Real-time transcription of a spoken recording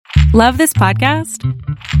Love this podcast?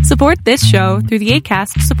 Support this show through the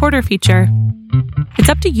Acast supporter feature. It's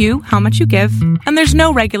up to you how much you give, and there's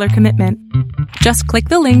no regular commitment. Just click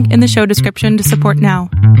the link in the show description to support now.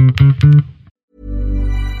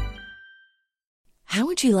 How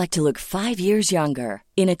would you like to look 5 years younger?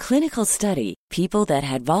 In a clinical study, people that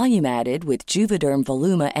had volume added with Juvederm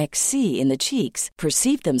Voluma XC in the cheeks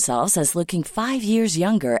perceived themselves as looking 5 years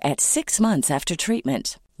younger at 6 months after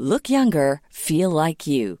treatment. Look younger, feel like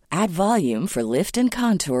you. Add volume for lift and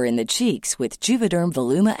contour in the cheeks with Juvederm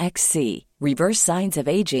Voluma XC. Reverse signs of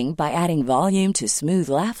aging by adding volume to smooth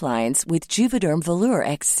laugh lines with Juvederm Volure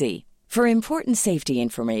XC. For important safety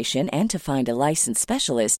information and to find a licensed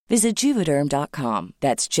specialist, visit Juvederm.com.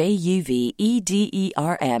 That's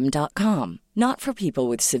JUVEDERM.com. Not for people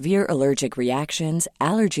with severe allergic reactions,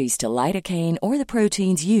 allergies to lidocaine, or the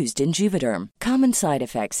proteins used in Juvederm. Common side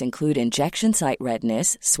effects include injection site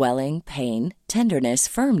redness, swelling, pain, tenderness,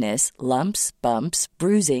 firmness, lumps, bumps,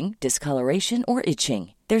 bruising, discoloration, or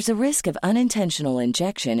itching. There's a risk of unintentional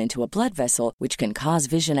injection into a blood vessel, which can cause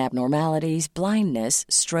vision abnormalities, blindness,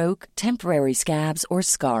 stroke, temporary scabs, or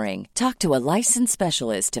scarring. Talk to a licensed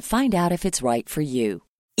specialist to find out if it's right for you.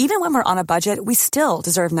 Even when we're on a budget, we still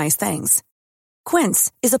deserve nice things.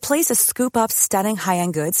 Quince is a place to scoop up stunning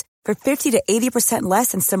high-end goods for 50 to 80%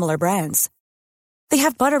 less than similar brands. They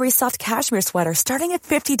have buttery soft cashmere sweaters starting at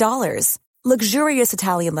 $50, luxurious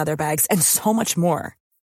Italian leather bags, and so much more.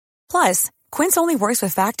 Plus, Quince only works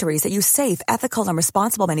with factories that use safe, ethical, and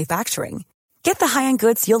responsible manufacturing. Get the high-end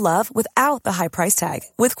goods you'll love without the high price tag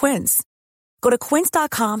with Quince. Go to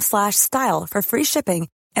quince.com/style for free shipping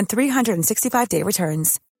and 365-day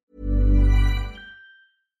returns.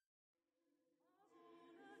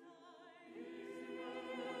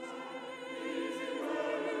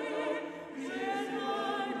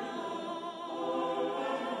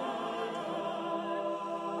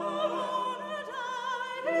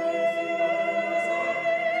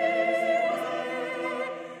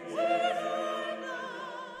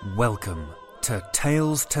 Welcome to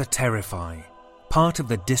Tales to Terrify, part of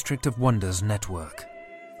the District of Wonders network.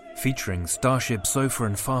 Featuring Starship Sofa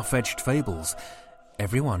and far-fetched fables,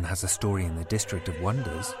 everyone has a story in the District of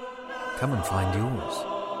Wonders. Come and find yours.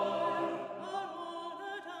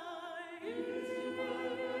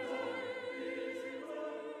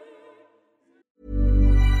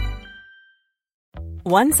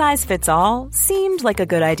 One size fits all seemed like a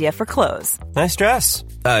good idea for clothes. Nice dress.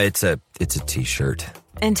 It's a t-shirt.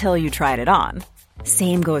 Until you tried it on.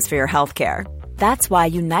 Same goes for your healthcare. That's why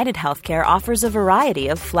United Healthcare offers a variety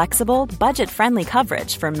of flexible, budget-friendly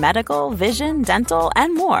coverage for medical, vision, dental,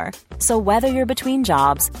 and more. So whether you're between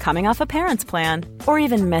jobs, coming off a parent's plan, or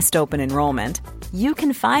even missed open enrollment, you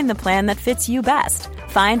can find the plan that fits you best.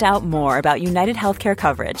 Find out more about United Healthcare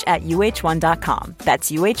coverage at UH1.com.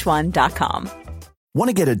 That's UH1.com. Want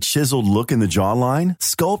to get a chiseled look in the jawline?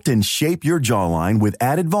 Sculpt and shape your jawline with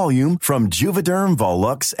added volume from Juvederm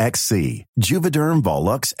Volux XC. Juvederm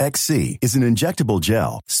Volux XC is an injectable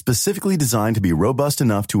gel specifically designed to be robust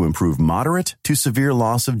enough to improve moderate to severe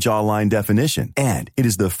loss of jawline definition. And it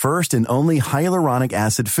is the first and only hyaluronic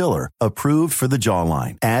acid filler approved for the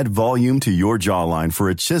jawline. Add volume to your jawline for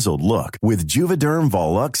a chiseled look with Juvederm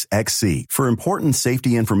Volux XC. For important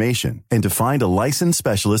safety information and to find a licensed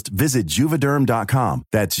specialist, visit Juvederm.com.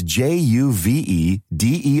 That's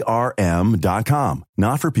JUVEDERM.com.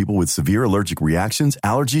 Not for people with severe allergic reactions,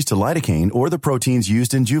 allergies to lidocaine, or the proteins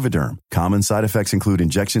used in Juvederm. Common side effects include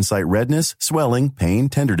injection site redness, swelling, pain,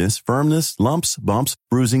 tenderness, firmness, lumps, bumps,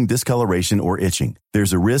 bruising, discoloration, or itching.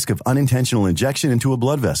 There's a risk of unintentional injection into a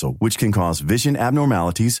blood vessel, which can cause vision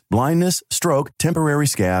abnormalities, blindness, stroke, temporary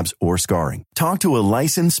scabs, or scarring. Talk to a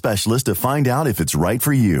licensed specialist to find out if it's right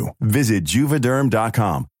for you. Visit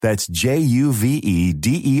Juvederm.com. That's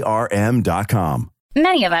JUVEDERM.com.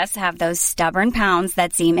 Many of us have those stubborn pounds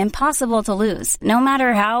that seem impossible to lose, no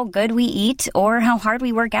matter how good we eat or how hard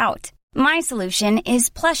we work out. My solution is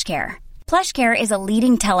PlushCare. PlushCare is a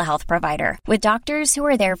leading telehealth provider with doctors who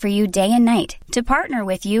are there for you day and night to partner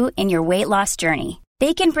with you in your weight loss journey.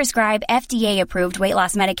 They can prescribe FDA-approved weight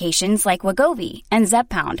loss medications like Wegovy and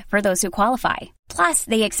Zepbound for those who qualify. Plus,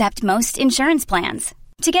 they accept most insurance plans.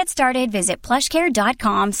 To get started, visit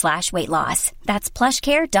plushcare.com/weightloss. That's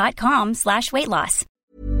plushcare.com/weightloss.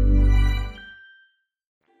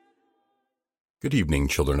 Good evening,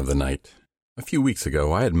 children of the night. A few weeks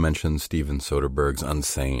ago, I had mentioned Steven Soderbergh's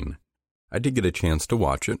Unsane. I did get a chance to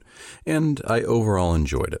watch it, and I overall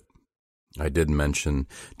enjoyed it. I did mention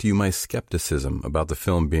to you my skepticism about the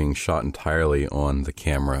film being shot entirely on the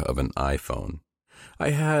camera of an iPhone. I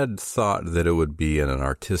had thought that it would be an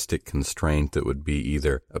artistic constraint that would be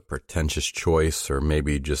either a pretentious choice or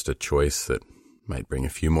maybe just a choice that might bring a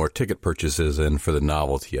few more ticket purchases in for the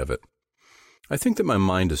novelty of it. I think that my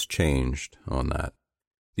mind has changed on that.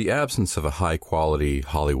 The absence of a high-quality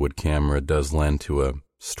Hollywood camera does lend to a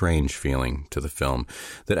strange feeling to the film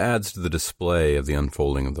that adds to the display of the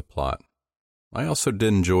unfolding of the plot. I also did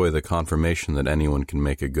enjoy the confirmation that anyone can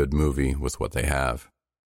make a good movie with what they have.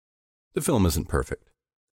 The film isn't perfect.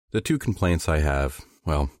 The two complaints I have,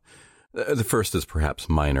 well, the first is perhaps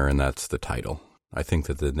minor, and that's the title. I think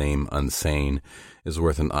that the name Unsane is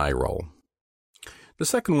worth an eye roll. The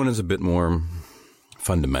second one is a bit more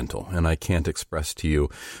fundamental, and I can't express to you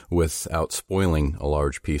without spoiling a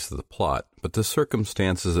large piece of the plot, but the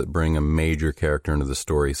circumstances that bring a major character into the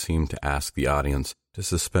story seem to ask the audience to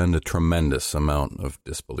suspend a tremendous amount of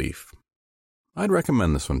disbelief. I'd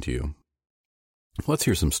recommend this one to you. Let's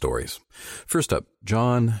hear some stories. First up,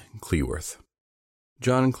 John Clewarth.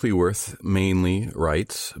 John Clewarth mainly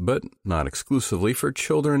writes, but not exclusively, for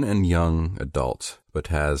children and young adults, but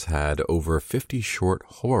has had over 50 short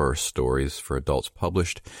horror stories for adults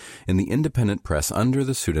published in the independent press under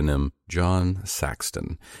the pseudonym John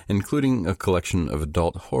Saxton, including a collection of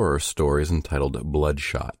adult horror stories entitled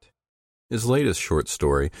Bloodshot. His latest short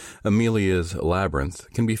story, Amelia's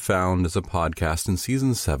Labyrinth, can be found as a podcast in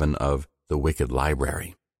Season 7 of The Wicked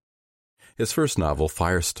Library. His first novel,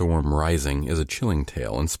 Firestorm Rising, is a chilling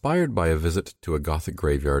tale inspired by a visit to a Gothic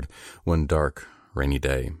graveyard one dark, rainy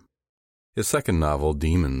day. His second novel,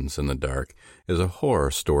 Demons in the Dark, is a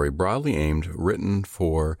horror story broadly aimed, written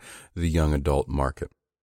for the young adult market.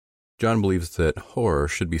 John believes that horror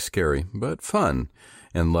should be scary, but fun,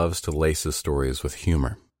 and loves to lace his stories with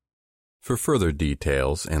humor. For further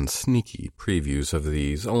details and sneaky previews of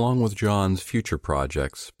these, along with John's future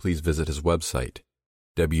projects, please visit his website,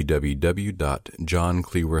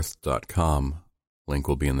 www.johnclewarth.com. Link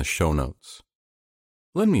will be in the show notes.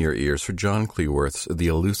 Lend me your ears for John Clewarth's The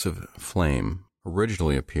Elusive Flame,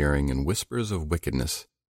 originally appearing in Whispers of Wickedness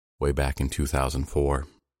way back in 2004.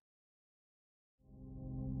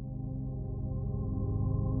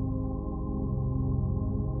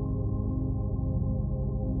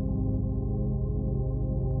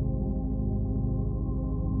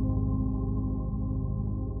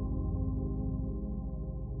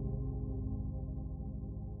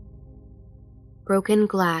 Broken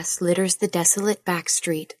glass litters the desolate back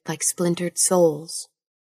street like splintered souls.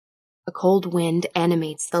 A cold wind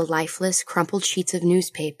animates the lifeless, crumpled sheets of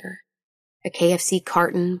newspaper, a KFC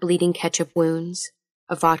carton bleeding ketchup wounds,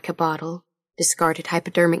 a vodka bottle, discarded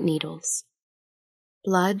hypodermic needles.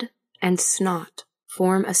 Blood and snot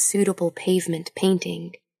form a suitable pavement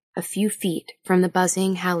painting a few feet from the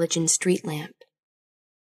buzzing halogen street lamp.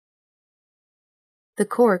 The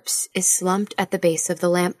corpse is slumped at the base of the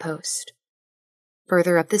lamppost.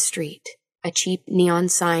 Further up the street, a cheap neon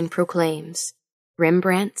sign proclaims,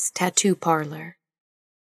 Rembrandt's Tattoo Parlor.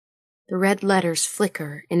 The red letters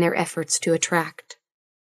flicker in their efforts to attract.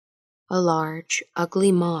 A large,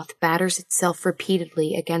 ugly moth batters itself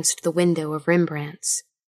repeatedly against the window of Rembrandt's.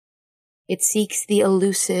 It seeks the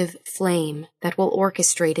elusive flame that will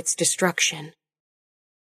orchestrate its destruction.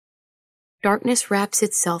 Darkness wraps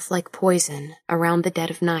itself like poison around the dead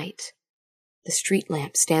of night. The street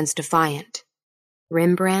lamp stands defiant.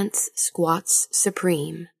 Rembrandt's squats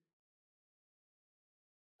supreme.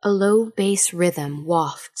 A low bass rhythm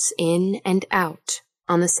wafts in and out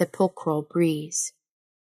on the sepulchral breeze.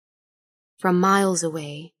 From miles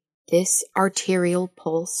away, this arterial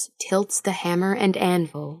pulse tilts the hammer and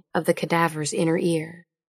anvil of the cadaver's inner ear.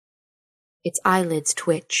 Its eyelids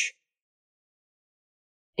twitch.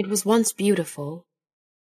 It was once beautiful.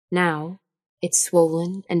 Now, its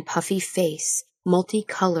swollen and puffy face,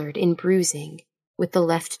 multicolored in bruising, with the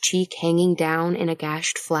left cheek hanging down in a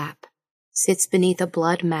gashed flap, sits beneath a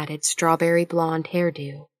blood-matted strawberry blonde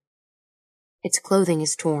hairdo. Its clothing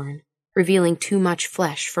is torn, revealing too much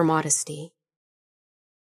flesh for modesty.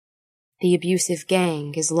 The abusive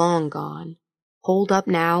gang is long gone, holed up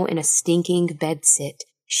now in a stinking bedsit,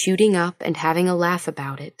 shooting up and having a laugh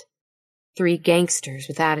about it. 3 gangsters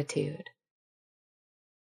with attitude.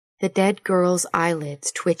 The dead girl's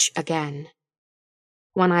eyelids twitch again.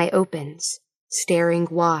 One eye opens, staring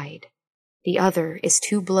wide. The other is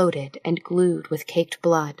too bloated and glued with caked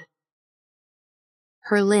blood.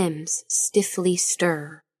 Her limbs stiffly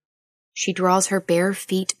stir. She draws her bare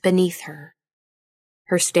feet beneath her.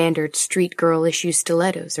 Her standard street girl-issue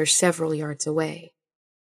stilettos are several yards away.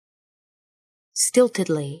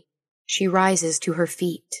 Stiltedly, she rises to her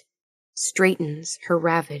feet, straightens her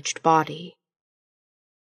ravaged body.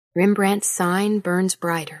 Rembrandt's sign burns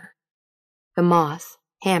brighter. The moth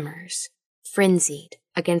hammers, frenzied,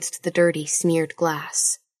 against the dirty, smeared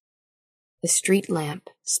glass. The street lamp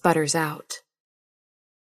sputters out.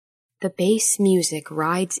 The bass music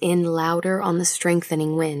rides in louder on the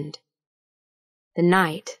strengthening wind. The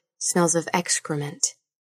night smells of excrement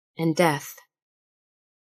and death.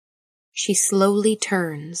 She slowly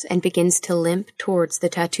turns and begins to limp towards the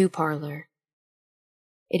tattoo parlor.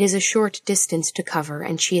 It is a short distance to cover,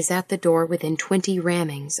 and she is at the door within 20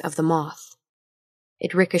 rammings of the moth.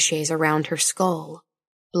 It ricochets around her skull,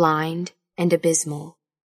 blind and abysmal.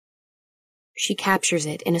 She captures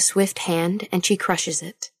it in a swift hand and she crushes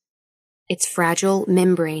it. Its fragile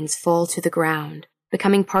membranes fall to the ground,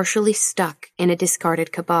 becoming partially stuck in a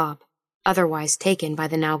discarded kebab, otherwise taken by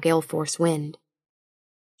the now gale-force wind.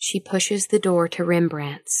 She pushes the door to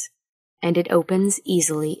Rembrandt's, and it opens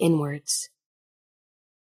easily inwards.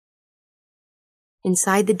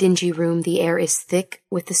 Inside the dingy room, the air is thick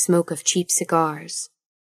with the smoke of cheap cigars.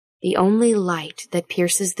 The only light that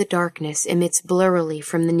pierces the darkness emits blurrily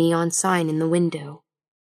from the neon sign in the window.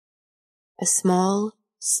 A small,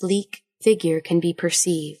 sleek figure can be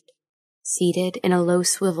perceived, seated in a low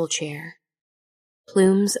swivel chair.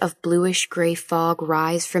 Plumes of bluish-gray fog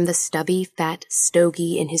rise from the stubby, fat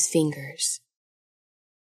stogie in his fingers.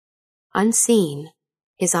 Unseen,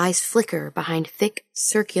 his eyes flicker behind thick,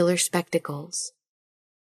 circular spectacles.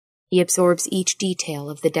 He absorbs each detail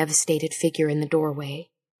of the devastated figure in the doorway.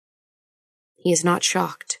 He is not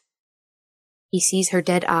shocked. He sees her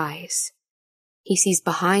dead eyes. He sees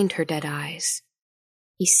behind her dead eyes.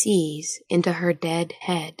 He sees into her dead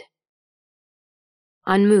head.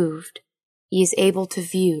 Unmoved, he is able to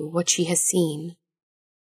view what she has seen.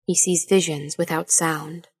 He sees visions without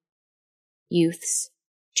sound. Youths,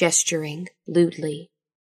 gesturing lewdly,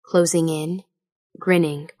 closing in,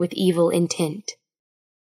 grinning with evil intent.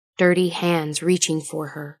 Dirty hands reaching for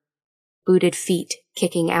her, booted feet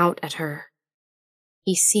kicking out at her.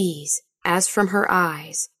 He sees, as from her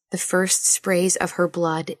eyes, the first sprays of her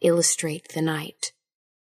blood illustrate the night.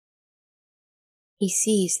 He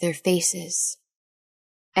sees their faces,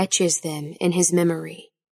 etches them in his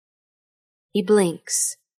memory. He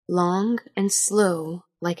blinks, long and slow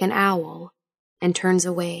like an owl, and turns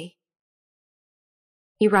away.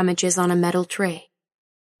 He rummages on a metal tray.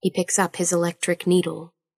 He picks up his electric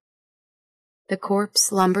needle. The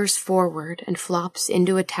corpse lumbers forward and flops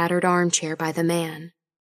into a tattered armchair by the man.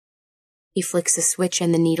 He flicks a switch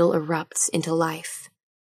and the needle erupts into life.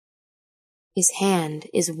 His hand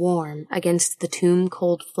is warm against the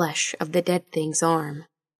tomb-cold flesh of the dead thing's arm.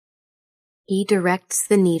 He directs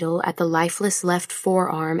the needle at the lifeless left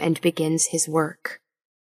forearm and begins his work.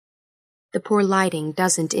 The poor lighting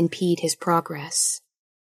doesn't impede his progress.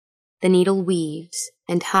 The needle weaves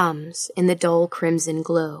and hums in the dull crimson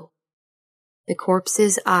glow. The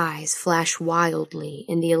corpse's eyes flash wildly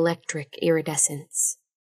in the electric iridescence.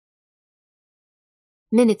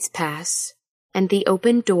 Minutes pass, and the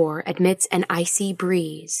open door admits an icy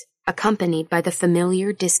breeze, accompanied by the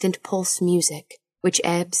familiar distant pulse music, which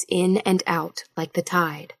ebbs in and out like the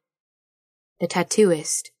tide. The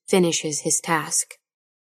tattooist finishes his task.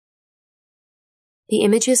 The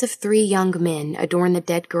images of 3 young men adorn the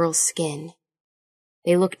dead girl's skin.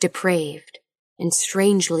 They look depraved and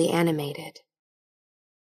strangely animated.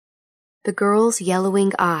 The girl's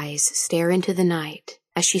yellowing eyes stare into the night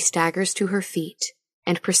as she staggers to her feet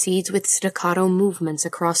and proceeds with staccato movements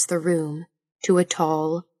across the room to a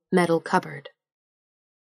tall, metal cupboard.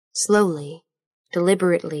 Slowly,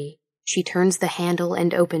 deliberately, she turns the handle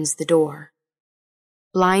and opens the door.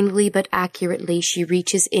 Blindly but accurately, she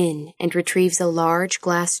reaches in and retrieves a large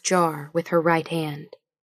glass jar with her right hand.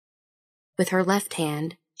 With her left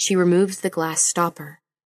hand, she removes the glass stopper.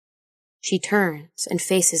 She turns and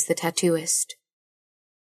faces the tattooist.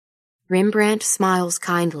 Rembrandt smiles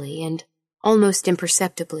kindly and, almost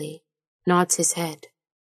imperceptibly, nods his head.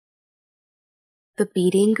 The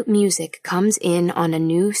beating music comes in on a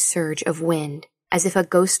new surge of wind, as if a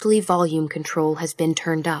ghostly volume control has been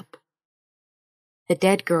turned up. The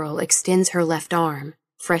dead girl extends her left arm,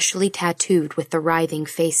 freshly tattooed with the writhing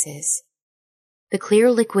faces. The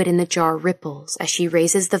clear liquid in the jar ripples as she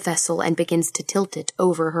raises the vessel and begins to tilt it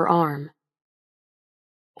over her arm.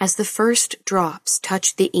 As the first drops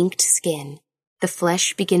touch the inked skin, the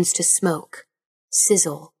flesh begins to smoke,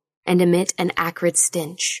 sizzle, and emit an acrid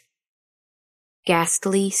stench.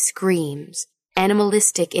 Ghastly screams,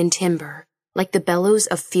 animalistic in timbre, like the bellows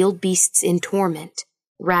of field beasts in torment,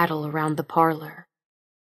 rattle around the parlor.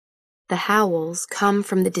 The howls come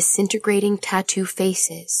from the disintegrating tattoo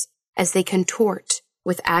faces as they contort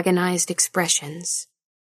with agonized expressions.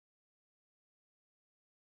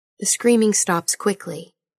 The screaming stops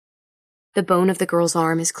quickly. The bone of the girl's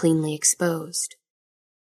arm is cleanly exposed.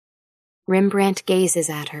 Rembrandt gazes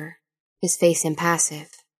at her, his face impassive.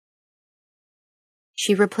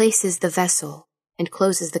 She replaces the vessel and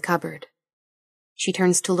closes the cupboard. She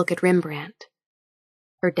turns to look at Rembrandt.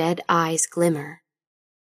 Her dead eyes glimmer.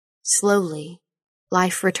 Slowly,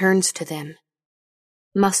 life returns to them.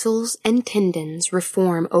 Muscles and tendons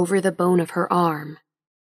reform over the bone of her arm.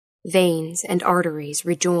 Veins and arteries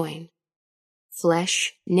rejoin.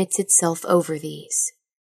 Flesh knits itself over these.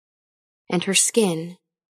 And her skin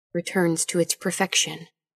returns to its perfection.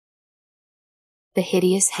 The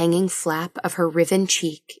hideous hanging flap of her riven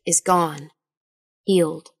cheek is gone,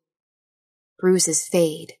 healed. Bruises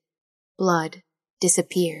fade. Blood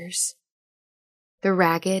disappears. The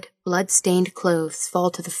ragged, blood-stained clothes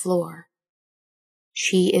fall to the floor.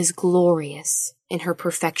 She is glorious in her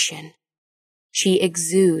perfection. She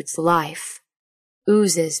exudes life,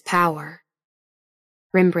 oozes power.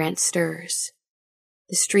 Rembrandt stirs.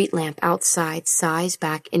 The street lamp outside sighs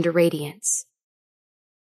back into radiance.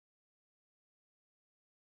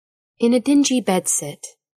 In a dingy bedsit,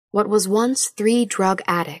 what was once 3 drug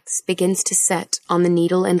addicts begins to set on the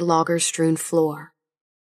needle and logger-strewn floor.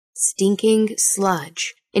 Stinking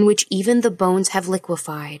sludge, in which even the bones have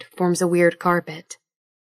liquefied, forms a weird carpet.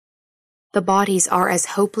 The bodies are as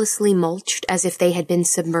hopelessly mulched as if they had been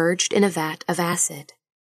submerged in a vat of acid.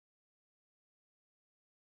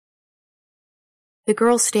 The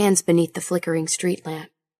girl stands beneath the flickering street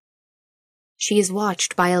lamp. She is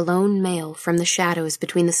watched by a lone male from the shadows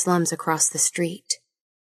between the slums across the street.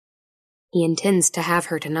 He intends to have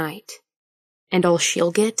her tonight, and all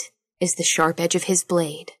she'll get is the sharp edge of his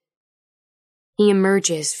blade. He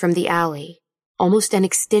emerges from the alley, almost an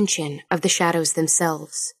extension of the shadows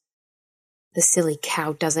themselves. The silly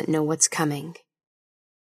cow doesn't know what's coming.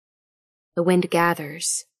 The wind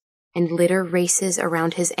gathers, and litter races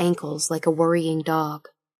around his ankles like a worrying dog.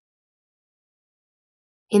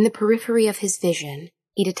 In the periphery of his vision,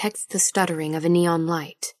 he detects the stuttering of a neon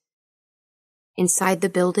light. Inside the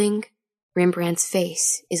building, Rembrandt's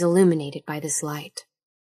face is illuminated by this light.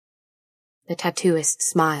 The tattooist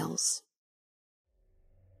smiles.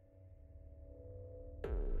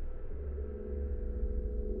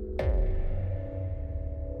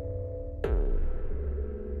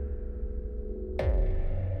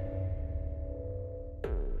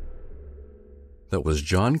 That was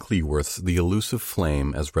John Clewarth's The Elusive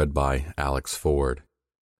Flame, as read by Alex Ford.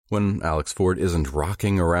 When Alex Ford isn't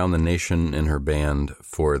rocking around the nation in her band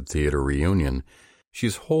Ford Theater Reunion,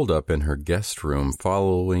 she's holed up in her guest room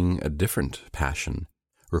following a different passion,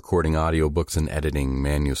 recording audiobooks and editing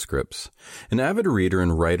manuscripts. An avid reader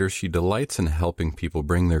and writer, she delights in helping people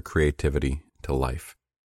bring their creativity to life.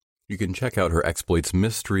 You can check out her exploits,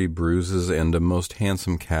 Mystery Bruises, and A Most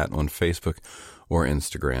Handsome Cat on Facebook or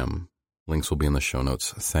Instagram. Links will be in the show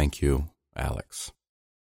notes. Thank you, Alex.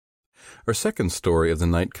 Our second story of the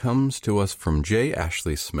night comes to us from J.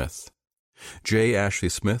 Ashley Smith. J. Ashley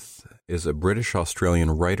Smith is a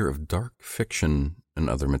British-Australian writer of dark fiction and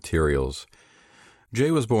other materials.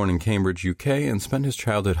 Jay was born in Cambridge, UK, and spent his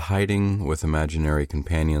childhood hiding with imaginary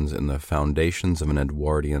companions in the foundations of an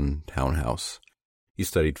Edwardian townhouse. He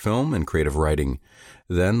studied film and creative writing,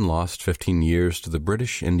 then lost 15 years to the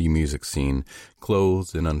British indie music scene,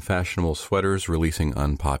 clothed in unfashionable sweaters, releasing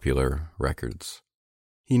unpopular records.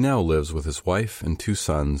 He now lives with his wife and 2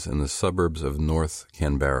 sons in the suburbs of North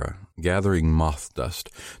Canberra, gathering moth dust,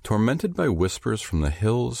 tormented by whispers from the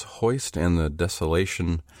hills, hoist, and the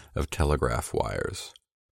desolation of telegraph wires.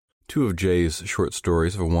 2 of Jay's short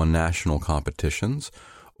stories have won national competitions.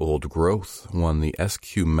 Old Growth won the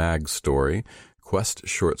SQ Mag Story Quest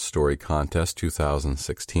Short Story Contest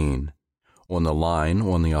 2016. On the Line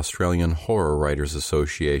won the Australian Horror Writers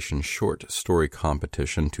Association Short Story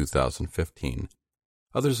Competition 2015.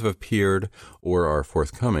 Others have appeared or are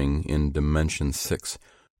forthcoming in Dimension 6,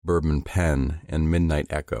 Bourbon Pen, and Midnight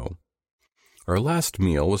Echo. Our Last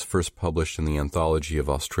Meal was first published in the Anthology of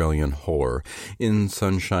Australian Horror, In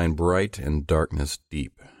Sunshine Bright and Darkness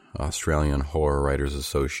Deep, Australian Horror Writers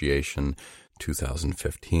Association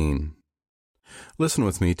 2015. Listen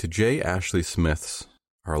with me to J. Ashley Smith's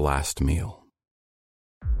Our Last Meal.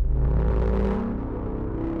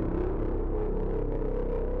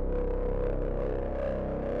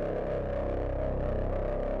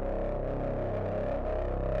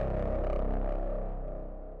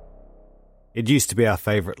 It used to be our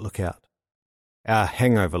favourite lookout. Our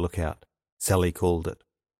hangover lookout, Sally called it.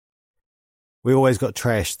 We always got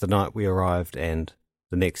trashed the night we arrived and,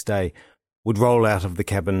 the next day, would roll out of the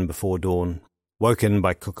cabin before dawn, woken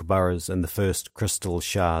by kookaburras and the first crystal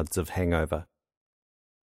shards of hangover.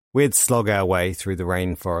 We'd slog our way through the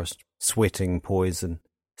rainforest, sweating poison,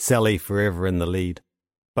 Sally forever in the lead,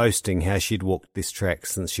 boasting how she'd walked this track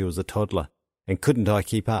since she was a toddler, and couldn't I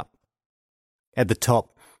keep up? At the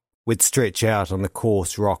top, we'd stretch out on the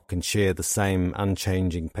coarse rock and share the same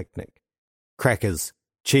unchanging picnic. Crackers,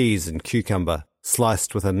 cheese and cucumber,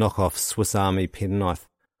 sliced with a knock-off Swiss Army penknife,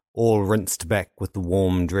 all rinsed back with the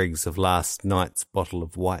warm dregs of last night's bottle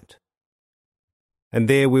of white. And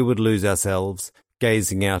there we would lose ourselves,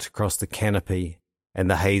 gazing out across the canopy and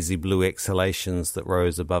the hazy blue exhalations that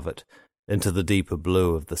rose above it into the deeper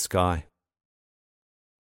blue of the sky.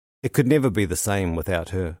 It could never be the same without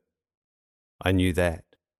her. I knew that.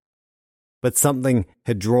 But something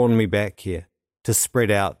had drawn me back here to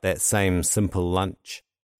spread out that same simple lunch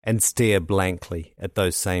and stare blankly at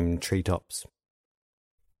those same treetops.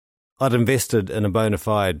 I'd invested in a bona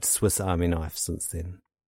fide Swiss Army knife since then,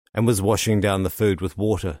 and was washing down the food with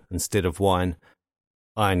water instead of wine.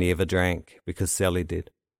 I never drank because Sally did.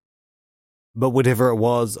 But whatever it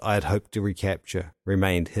was I had hoped to recapture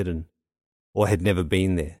remained hidden, or had never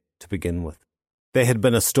been there to begin with. There had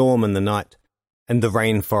been a storm in the night, and the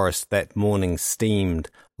rainforest that morning steamed,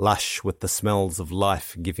 lush with the smells of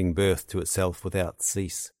life giving birth to itself without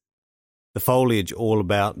cease. The foliage all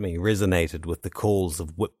about me resonated with the calls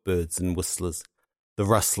of whipbirds and whistlers, the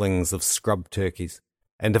rustlings of scrub turkeys,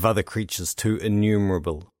 and of other creatures too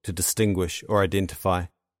innumerable to distinguish or identify,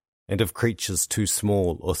 and of creatures too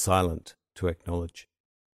small or silent to acknowledge.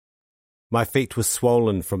 My feet were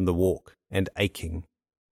swollen from the walk and aching.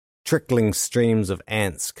 Trickling streams of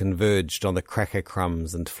ants converged on the cracker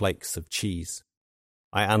crumbs and flakes of cheese.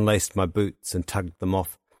 I unlaced my boots and tugged them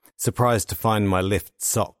off, surprised to find my left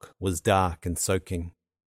sock was dark and soaking.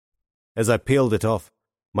 As I peeled it off,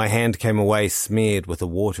 my hand came away smeared with a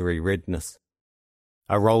watery redness.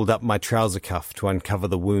 I rolled up my trouser cuff to uncover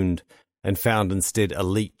the wound and found instead a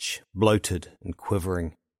leech, bloated and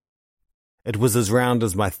quivering. It was as round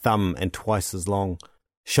as my thumb and twice as long,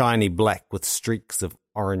 shiny black with streaks of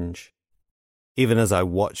orange. Even as I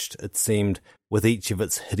watched, it seemed, with each of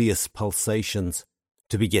its hideous pulsations,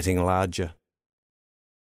 to be getting larger.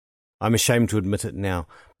 I'm ashamed to admit it now,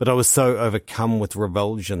 but I was so overcome with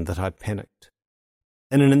revulsion that I panicked.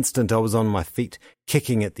 In an instant I was on my feet,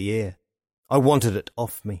 kicking at the air. I wanted it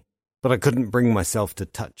off me, but I couldn't bring myself to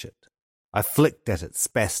touch it. I flicked at it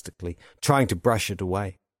spastically, trying to brush it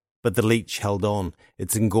away, but the leech held on,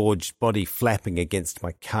 its engorged body flapping against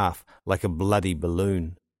my calf like a bloody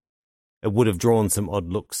balloon. It would have drawn some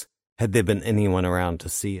odd looks had there been anyone around to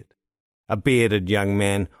see it. A bearded young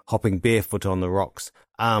man hopping barefoot on the rocks,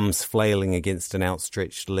 arms flailing against an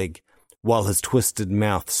outstretched leg, while his twisted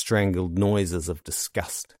mouth strangled noises of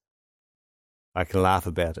disgust. I can laugh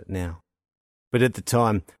about it now, but at the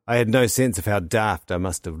time I had no sense of how daft I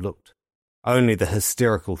must have looked, only the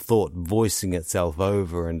hysterical thought voicing itself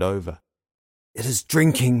over and over. It is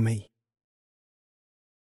drinking me.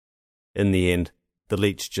 In the end, the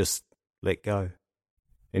leech just let go.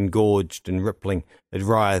 Engorged and rippling, it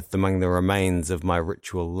writhed among the remains of my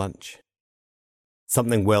ritual lunch.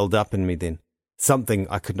 Something welled up in me then, something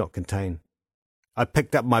I could not contain. I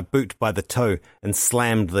picked up my boot by the toe and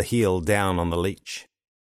slammed the heel down on the leech.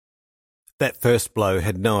 That first blow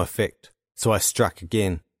had no effect, so I struck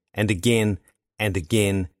again, and again, and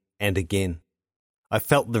again, and again. I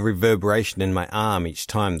felt the reverberation in my arm each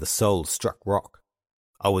time the sole struck rock.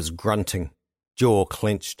 I was grunting, jaw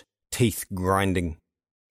clenched, teeth grinding.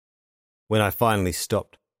 When I finally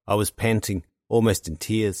stopped, I was panting, almost in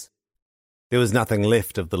tears. There was nothing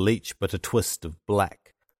left of the leech but a twist of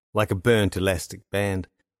black, like a burnt elastic band,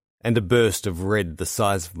 and a burst of red the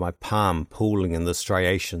size of my palm pooling in the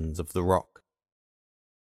striations of the rock.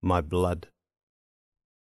 My blood.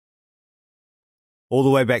 All the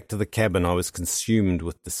way back to the cabin I was consumed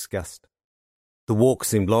with disgust. The walk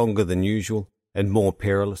seemed longer than usual and more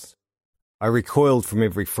perilous. I recoiled from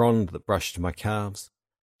every frond that brushed my calves,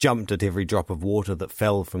 jumped at every drop of water that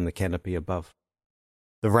fell from the canopy above.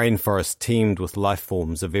 The rainforest teemed with life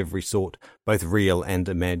forms of every sort, both real and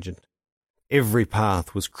imagined. Every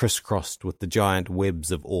path was crisscrossed with the giant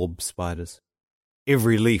webs of orb spiders.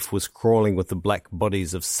 Every leaf was crawling with the black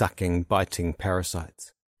bodies of sucking, biting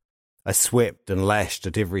parasites. I swept and lashed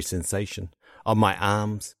at every sensation, on my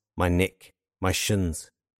arms, my neck, my shins.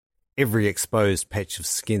 Every exposed patch of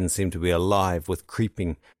skin seemed to be alive with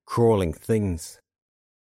creeping, crawling things.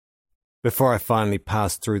 Before I finally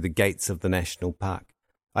passed through the gates of the national park,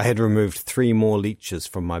 I had removed 3 more leeches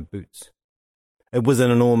from my boots. It was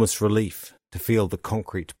an enormous relief to feel the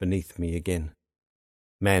concrete beneath me again.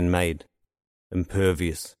 Man-made,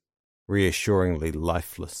 impervious, reassuringly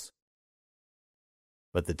lifeless.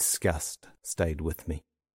 But the disgust stayed with me.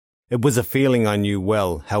 It was a feeling I knew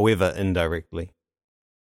well, however indirectly.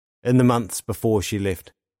 In the months before she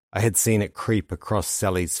left, I had seen it creep across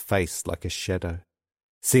Sally's face like a shadow,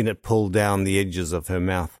 seen it pull down the edges of her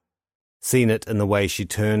mouth, seen it in the way she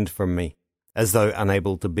turned from me, as though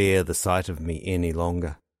unable to bear the sight of me any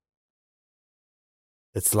longer.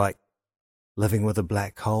 "It's like living with a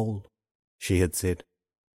black hole," she had said.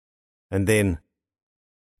 And then,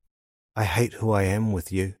 "I hate who I am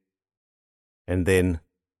with you." And then,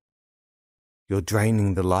 "You're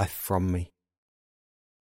draining the life from me."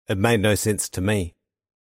 It made no sense to me.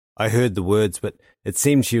 I heard the words, but it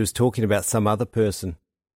seemed she was talking about some other person,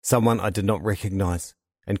 someone I did not recognize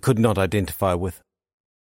and could not identify with.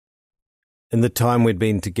 In the time we'd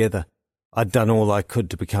been together, I'd done all I could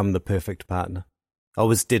to become the perfect partner. I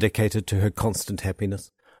was dedicated to her constant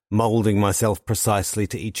happiness, moulding myself precisely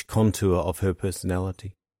to each contour of her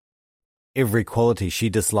personality. Every quality she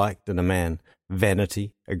disliked in a man,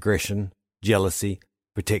 vanity, aggression, jealousy,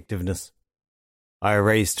 protectiveness, I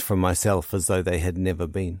erased from myself as though they had never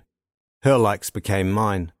been. Her likes became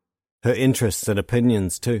mine, her interests and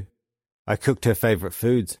opinions too. I cooked her favourite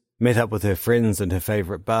foods, met up with her friends in her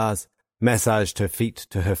favourite bars, massaged her feet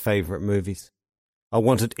to her favourite movies. I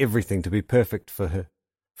wanted everything to be perfect for her,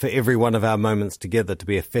 for every one of our moments together to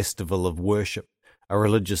be a festival of worship, a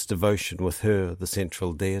religious devotion with her, the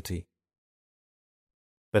central deity.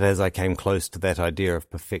 But as I came close to that idea of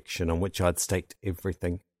perfection on which I'd staked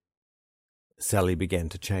everything, Sally began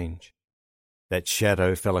to change. That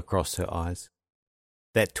shadow fell across her eyes.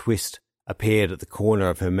 That twist appeared at the corner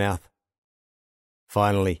of her mouth.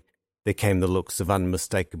 Finally, there came the looks of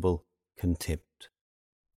unmistakable contempt.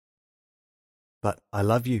 "But I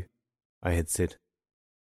love you," I had said.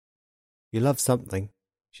 "You love something,"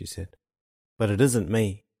 she said, "but it isn't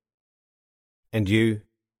me." "And you?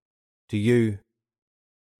 Do you?"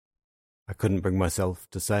 I couldn't bring myself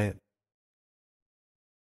to say it.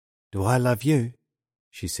 "Do I love you?"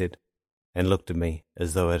 she said, and looked at me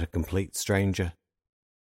as though at a complete stranger.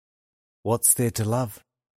 "What's there to love?"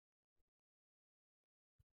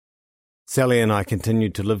 Sally and I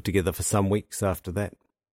continued to live together for some weeks after that,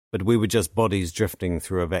 but we were just bodies drifting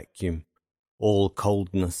through a vacuum, all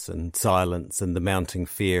coldness and silence and the mounting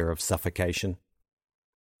fear of suffocation.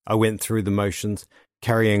 I went through the motions,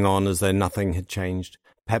 carrying on as though nothing had changed,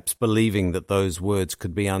 perhaps believing that those words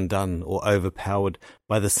could be undone or overpowered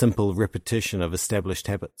by the simple repetition of established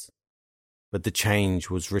habits. But the change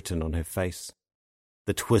was written on her face.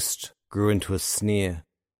 The twist grew into a sneer,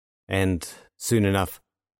 and, soon enough,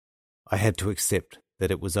 I had to accept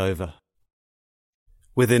that it was over.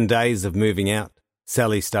 Within days of moving out,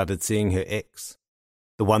 Sally started seeing her ex,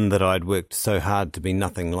 the one that I'd worked so hard to be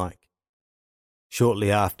nothing like.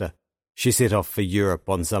 Shortly after, she set off for Europe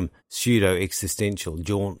on some pseudo-existential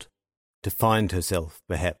jaunt, to find herself,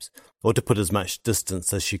 perhaps, or to put as much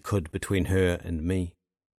distance as she could between her and me.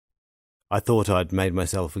 I thought I'd made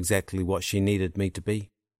myself exactly what she needed me to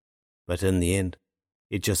be, but in the end,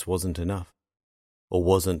 it just wasn't enough, or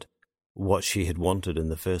wasn't what she had wanted in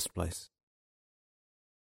the first place.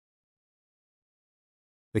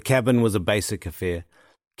 The cabin was a basic affair,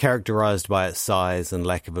 characterized by its size and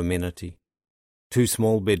lack of amenity. 2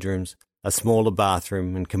 small bedrooms, a smaller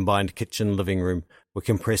bathroom and combined kitchen-living room were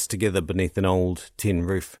compressed together beneath an old tin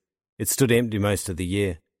roof. It stood empty most of the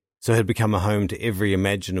year, so had become a home to every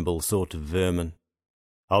imaginable sort of vermin.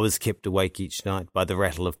 I was kept awake each night by the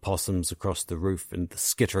rattle of possums across the roof and the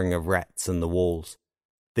skittering of rats in the walls,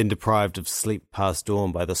 then deprived of sleep past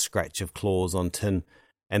dawn by the scratch of claws on tin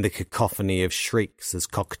and the cacophony of shrieks as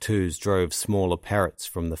cockatoos drove smaller parrots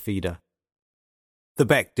from the feeder. The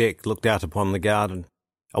back deck looked out upon the garden,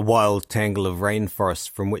 a wild tangle of rainforest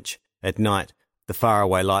from which, at night, the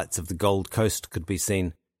faraway lights of the Gold Coast could be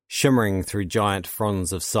seen, shimmering through giant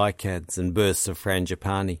fronds of cycads and bursts of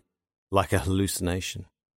frangipani, like a hallucination.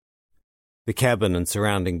 The cabin and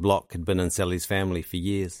surrounding block had been in Sally's family for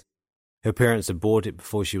years. Her parents had bought it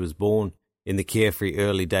before she was born, in the carefree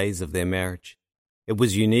early days of their marriage. It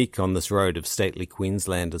was unique on this road of stately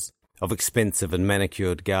Queenslanders, of expensive and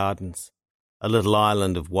manicured gardens, a little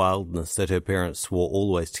island of wildness that her parents swore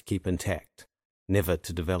always to keep intact, never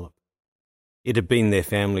to develop. It had been their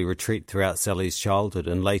family retreat throughout Sally's childhood,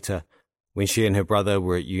 and later, when she and her brother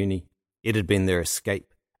were at uni, it had been their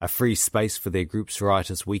escape, a free space for their group's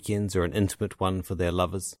riotous weekends or an intimate one for their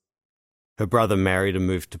lovers. Her brother married and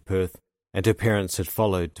moved to Perth, and her parents had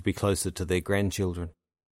followed to be closer to their grandchildren.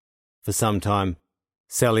 For some time,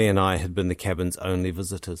 Sally and I had been the cabin's only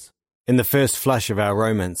visitors. In the first flush of our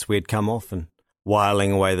romance, we had come often,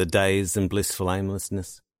 whiling away the days in blissful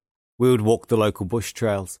aimlessness. We would walk the local bush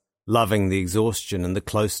trails, loving the exhaustion and the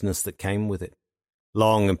closeness that came with it.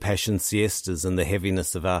 Long impassioned siestas in the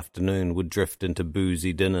heaviness of afternoon would drift into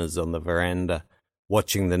boozy dinners on the veranda,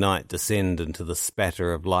 watching the night descend into the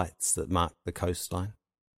spatter of lights that marked the coastline.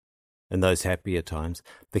 In those happier times,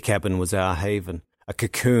 the cabin was our haven, a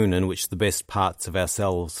cocoon in which the best parts of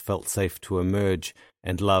ourselves felt safe to emerge,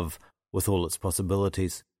 and love, with all its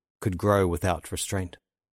possibilities, could grow without restraint.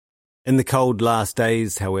 In the cold last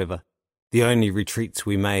days, however, the only retreats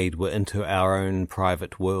we made were into our own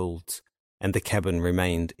private worlds, and the cabin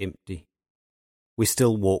remained empty. We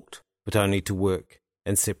still walked, but only to work,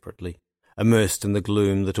 and separately, immersed in the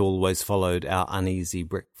gloom that always followed our uneasy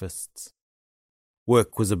breakfasts.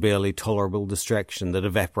 Work was a barely tolerable distraction that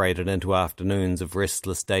evaporated into afternoons of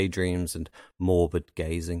restless daydreams and morbid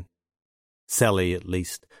gazing. Sally, at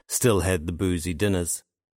least, still had the boozy dinners,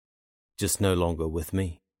 just no longer with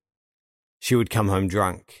me. She would come home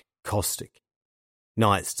drunk, caustic.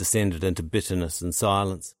 Nights descended into bitterness and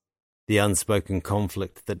silence, the unspoken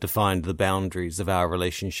conflict that defined the boundaries of our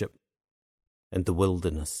relationship, and the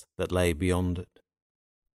wilderness that lay beyond it.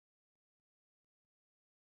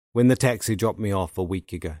 When the taxi dropped me off a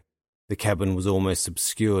week ago, the cabin was almost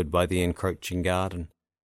obscured by the encroaching garden,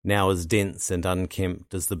 now as dense and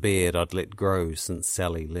unkempt as the beard I'd let grow since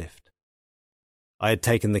Sally left. I had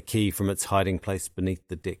taken the key from its hiding place beneath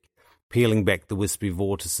the deck, peeling back the wispy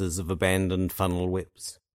vortices of abandoned funnel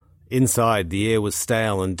whips. Inside, the air was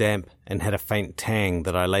stale and damp and had a faint tang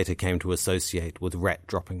that I later came to associate with rat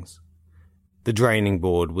droppings. The draining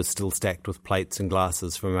board was still stacked with plates and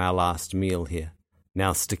glasses from our last meal here,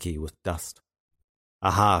 now sticky with dust.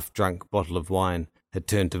 A half-drunk bottle of wine had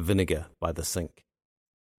turned to vinegar by the sink.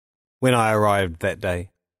 When I arrived that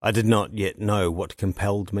day, I did not yet know what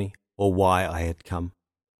compelled me or why I had come.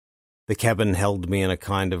 The cabin held me in a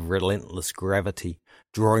kind of relentless gravity,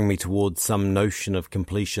 drawing me towards some notion of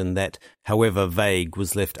completion that, however vague,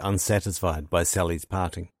 was left unsatisfied by Sally's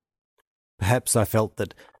parting. Perhaps I felt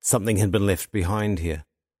that something had been left behind here,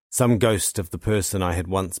 some ghost of the person I had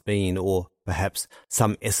once been, or perhaps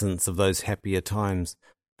some essence of those happier times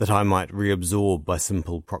that I might reabsorb by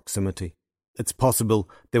simple proximity. It's possible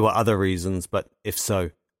there were other reasons, but if so,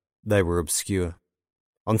 they were obscure.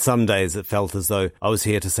 On some days it felt as though I was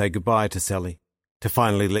here to say goodbye to Sally, to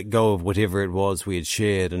finally let go of whatever it was we had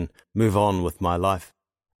shared and move on with my life.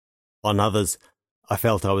 On others, I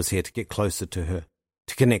felt I was here to get closer to her,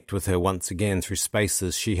 to connect with her once again through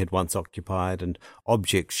spaces she had once occupied and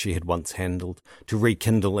objects she had once handled, to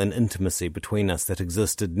rekindle an intimacy between us that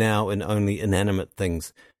existed now in only inanimate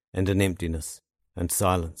things and in emptiness and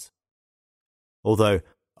silence. Although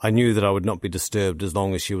I knew that I would not be disturbed as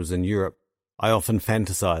long as she was in Europe, I often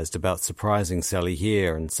fantasized about surprising Sally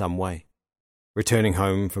here in some way, returning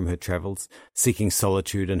home from her travels, seeking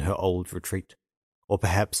solitude in her old retreat, or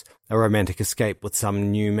perhaps a romantic escape with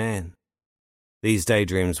some new man. These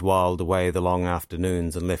daydreams whiled away the long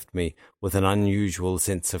afternoons and left me with an unusual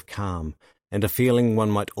sense of calm and a feeling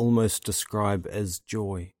one might almost describe as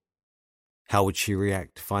joy. How would she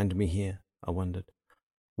react to find me here, I wondered.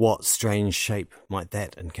 What strange shape might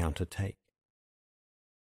that encounter take?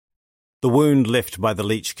 The wound left by the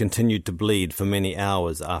leech continued to bleed for many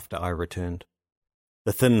hours after I returned.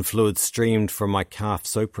 The thin fluid streamed from my calf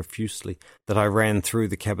so profusely that I ran through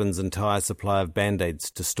the cabin's entire supply of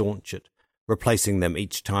Band-Aids to staunch it, replacing them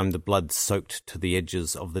each time the blood soaked to the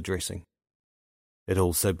edges of the dressing. It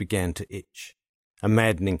also began to itch, a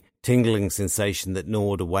maddening, tingling sensation that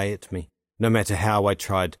gnawed away at me, no matter how I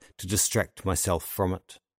tried to distract myself from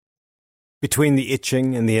it. Between the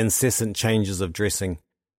itching and the incessant changes of dressing,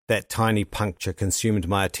 that tiny puncture consumed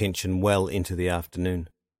my attention well into the afternoon.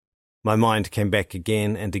 My mind came back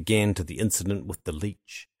again and again to the incident with the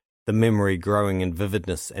leech, the memory growing in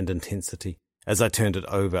vividness and intensity as I turned it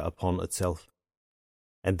over upon itself.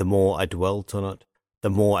 And the more I dwelt on it, the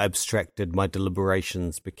more abstracted my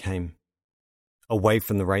deliberations became. Away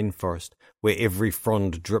from the rainforest, where every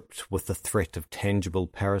frond dripped with the threat of tangible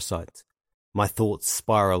parasites, my thoughts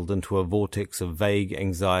spiraled into a vortex of vague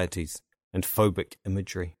anxieties and phobic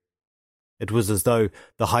imagery. It was as though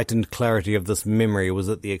the heightened clarity of this memory was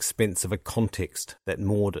at the expense of a context that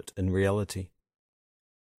moored it in reality.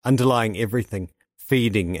 Underlying everything,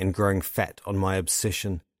 feeding and growing fat on my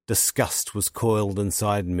obsession, disgust was coiled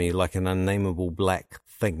inside me like an unnameable black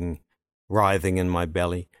thing, writhing in my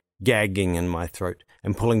belly, gagging in my throat,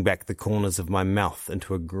 and pulling back the corners of my mouth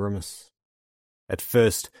into a grimace. At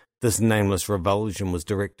first, this nameless revulsion was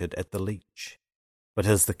directed at the leech, but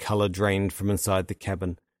as the colour drained from inside the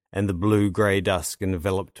cabin, and the blue-grey dusk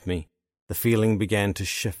enveloped me, the feeling began to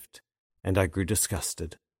shift, and I grew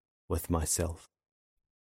disgusted with myself.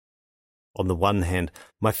 On the one hand,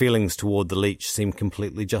 my feelings toward the leech seemed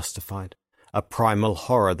completely justified. a primal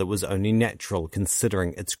horror that was only natural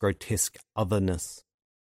considering its grotesque otherness.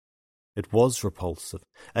 It was repulsive,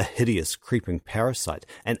 a hideous creeping parasite,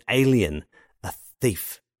 an alien, a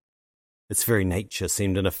thief. Its very nature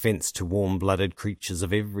seemed an offence to warm-blooded creatures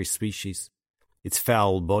of every species. Its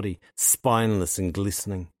foul body, spineless and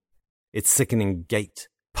glistening. Its sickening gait,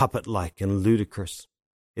 puppet-like and ludicrous.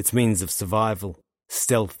 Its means of survival,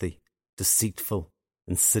 stealthy, deceitful,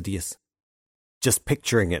 insidious. Just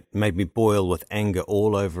picturing it made me boil with anger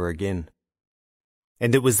all over again.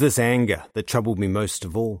 And it was this anger that troubled me most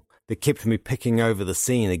of all, that kept me picking over the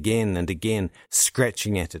scene again and again,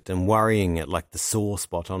 scratching at it and worrying it like the sore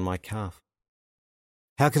spot on my calf.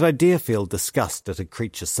 How could I dare feel disgust at a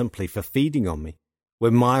creature simply for feeding on me,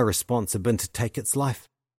 when my response had been to take its life?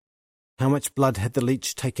 How much blood had the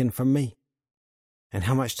leech taken from me? And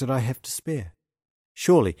how much did I have to spare?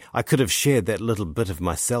 Surely I could have shared that little bit of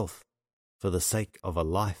myself for the sake of a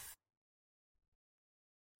life.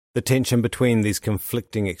 The tension between these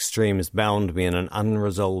conflicting extremes bound me in an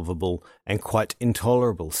unresolvable and quite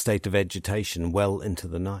intolerable state of agitation well into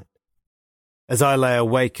the night. As I lay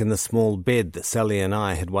awake in the small bed that Sally and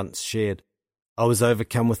I had once shared, I was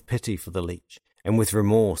overcome with pity for the leech and with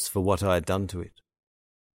remorse for what I had done to it.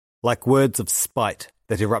 Like words of spite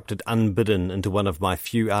that erupted unbidden into one of my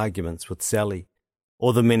few arguments with Sally,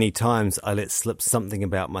 or the many times I let slip something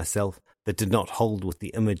about myself that did not hold with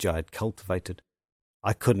the image I had cultivated,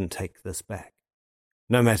 I couldn't take this back,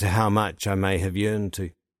 no matter how much I may have yearned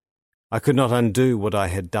to. I could not undo what I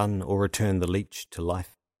had done or return the leech to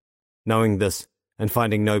life. Knowing this, and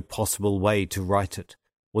finding no possible way to right it,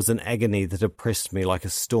 was an agony that oppressed me like a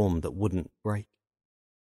storm that wouldn't break.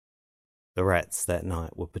 The rats that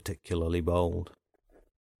night were particularly bold.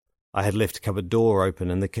 I had left cupboard door open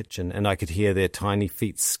in the kitchen, and I could hear their tiny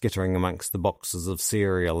feet skittering amongst the boxes of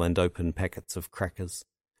cereal and open packets of crackers.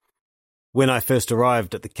 When I first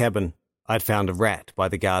arrived at the cabin, I had found a rat by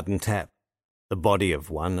the garden tap, the body of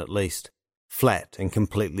one at least, flat and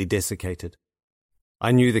completely desiccated.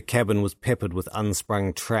 I knew the cabin was peppered with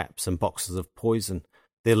unsprung traps and boxes of poison,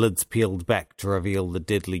 their lids peeled back to reveal the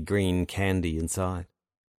deadly green candy inside.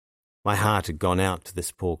 My heart had gone out to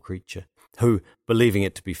this poor creature, who, believing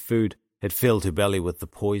it to be food, had filled her belly with the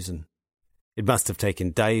poison. It must have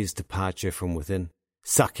taken days to parch her from within,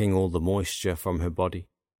 sucking all the moisture from her body.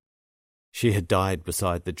 She had died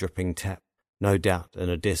beside the dripping tap, no doubt in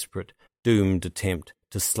a desperate, doomed attempt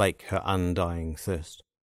to slake her undying thirst.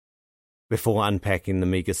 Before unpacking the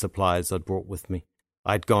meagre supplies I'd brought with me,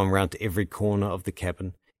 I had gone round to every corner of the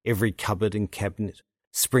cabin, every cupboard and cabinet,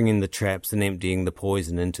 springing the traps and emptying the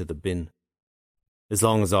poison into the bin. As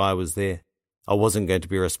long as I was there, I wasn't going to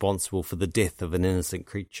be responsible for the death of an innocent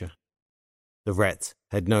creature. The rats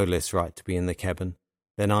had no less right to be in the cabin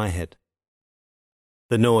than I had.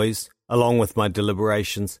 The noise, along with my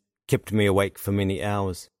deliberations, kept me awake for many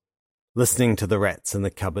hours. Listening to the rats in the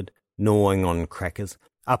cupboard, gnawing on crackers,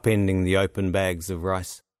 upending the open bags of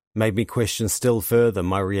rice, made me question still further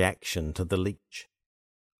my reaction to the leech.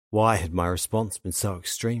 Why had my response been so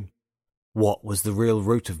extreme? What was the real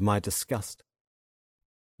root of my disgust?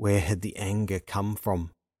 Where had the anger come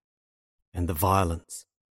from? And the violence?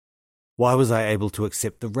 Why was I able to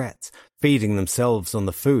accept the rats, feeding themselves on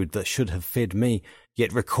the food that should have fed me,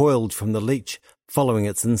 yet recoiled from the leech, following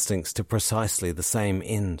its instincts to precisely the same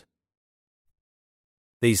end?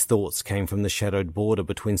 These thoughts came from the shadowed border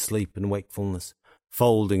between sleep and wakefulness,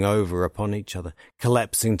 folding over upon each other,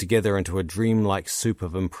 collapsing together into a dreamlike soup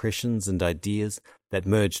of impressions and ideas that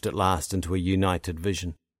merged at last into a united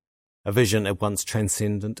vision, a vision at once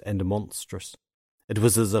transcendent and monstrous. It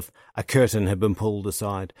was as if a curtain had been pulled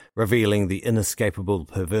aside, revealing the inescapable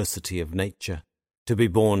perversity of nature. To be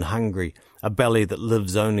born hungry, a belly that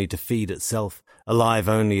lives only to feed itself, alive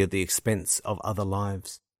only at the expense of other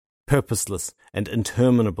lives. Purposeless and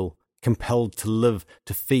interminable, compelled to live,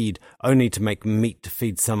 to feed, only to make meat to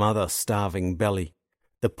feed some other starving belly.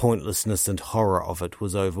 The pointlessness and horror of it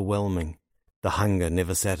was overwhelming. The hunger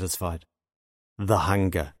never satisfied. The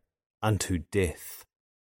hunger unto death.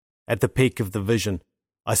 At the peak of the vision,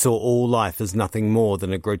 I saw all life as nothing more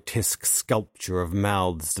than a grotesque sculpture of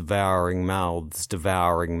mouths, devouring mouths,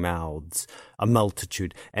 devouring mouths, a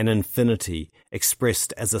multitude, an infinity,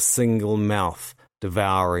 expressed as a single mouth,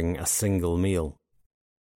 devouring a single meal.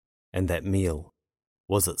 And that meal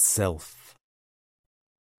was itself.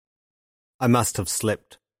 I must have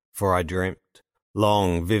slept, for I dreamt,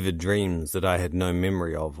 long, vivid dreams that I had no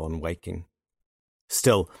memory of on waking.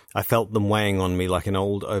 Still, I felt them weighing on me like an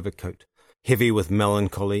old overcoat, heavy with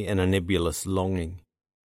melancholy and a nebulous longing.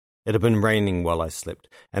 It had been raining while I slept,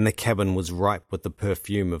 and the cabin was ripe with the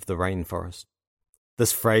perfume of the rainforest.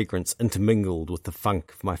 This fragrance intermingled with the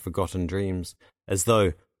funk of my forgotten dreams, as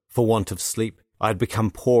though, for want of sleep, I had become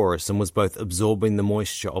porous and was both absorbing the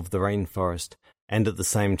moisture of the rainforest and at the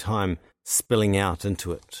same time spilling out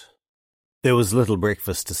into it. There was little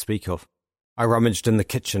breakfast to speak of. I rummaged in the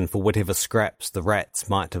kitchen for whatever scraps the rats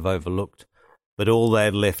might have overlooked, but all they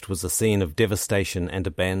had left was a scene of devastation and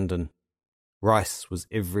abandon. Rice was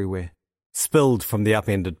everywhere. Spilled from the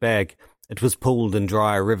upended bag, it was pooled in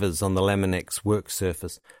dry rivers on the Laminex work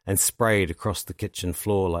surface and sprayed across the kitchen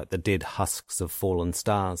floor like the dead husks of fallen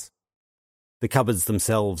stars. The cupboards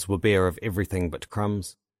themselves were bare of everything but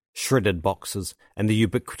crumbs, shredded boxes, and the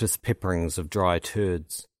ubiquitous pepperings of dry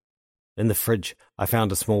turds. In the fridge, I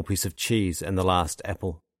found a small piece of cheese and the last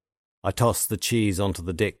apple. I tossed the cheese onto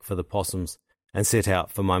the deck for the possums and set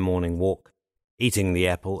out for my morning walk, eating the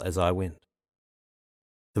apple as I went.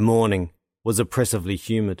 The morning was oppressively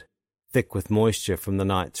humid, thick with moisture from the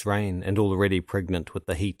night's rain and already pregnant with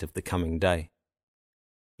the heat of the coming day.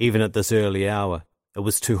 Even at this early hour, it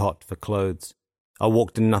was too hot for clothes. I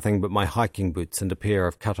walked in nothing but my hiking boots and a pair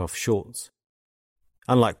of cut-off shorts.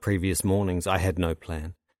 Unlike previous mornings, I had no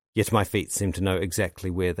plan, yet my feet seemed to know exactly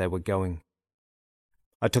where they were going.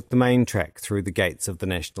 I took the main track through the gates of the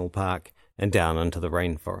national park and down into the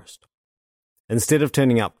rainforest. Instead of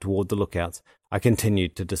turning up toward the lookouts, I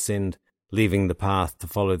continued to descend, leaving the path to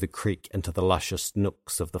follow the creek into the luscious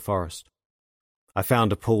nooks of the forest. I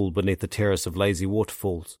found a pool beneath a terrace of lazy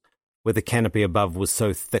waterfalls, where the canopy above was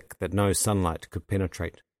so thick that no sunlight could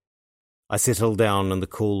penetrate. I settled down in the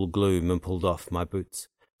cool gloom and pulled off my boots,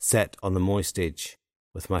 sat on the moist edge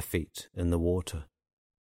with my feet in the water.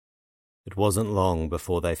 It wasn't long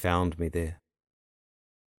before they found me there.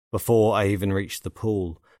 Before I even reached the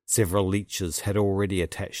pool, several leeches had already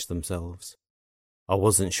attached themselves. I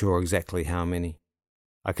wasn't sure exactly how many.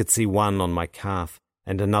 I could see one on my calf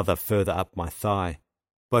and another further up my thigh,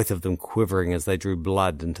 both of them quivering as they drew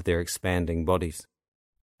blood into their expanding bodies.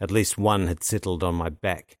 At least one had settled on my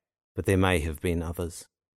back, but there may have been others.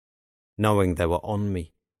 Knowing they were on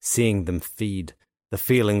me, seeing them feed, the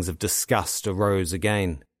feelings of disgust arose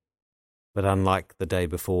again. But unlike the day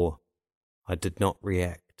before, I did not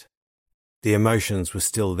react. The emotions were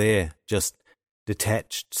still there, just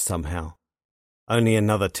detached somehow. Only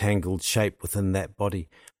another tangled shape within that body,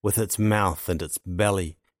 with its mouth and its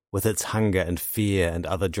belly, with its hunger and fear and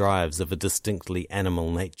other drives of a distinctly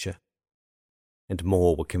animal nature. And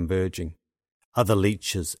more were converging, other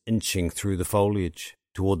leeches inching through the foliage,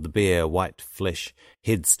 toward the bare white flesh,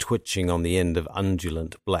 heads twitching on the end of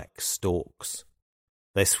undulant black stalks.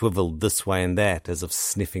 They swiveled this way and that as if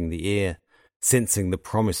sniffing the air, sensing the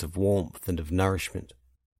promise of warmth and of nourishment.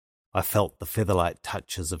 I felt the feather-light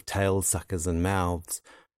touches of tail-suckers and mouths,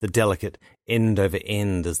 the delicate end over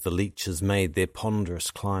end as the leeches made their ponderous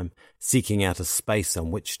climb, seeking out a space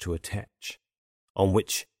on which to attach, on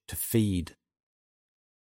which to feed.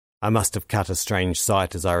 I must have cut a strange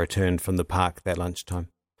sight as I returned from the park that lunchtime.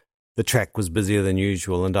 The track was busier than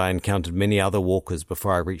usual, and I encountered many other walkers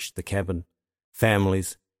before I reached the cabin.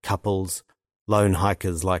 Families, couples, lone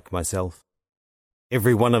hikers like myself.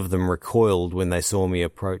 Every one of them recoiled when they saw me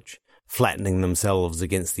approach, flattening themselves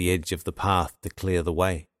against the edge of the path to clear the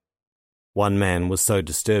way. One man was so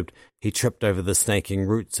disturbed he tripped over the snaking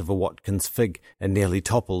roots of a Watkins fig and nearly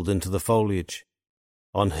toppled into the foliage.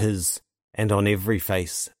 On his and on every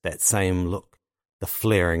face that same look, the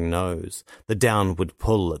flaring nose, the downward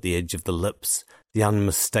pull at the edge of the lips, the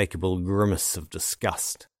unmistakable grimace of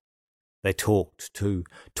disgust. They talked, too,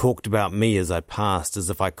 talked about me as I passed, as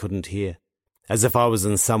if I couldn't hear, as if I was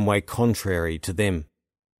in some way contrary to them.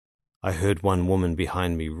 I heard one woman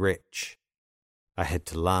behind me retch. I had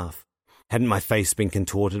to laugh. Hadn't my face been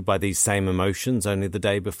contorted by these same emotions only the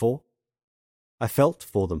day before? I felt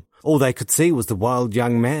for them. All they could see was the wild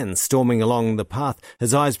young man storming along the path,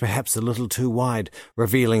 his eyes perhaps a little too wide,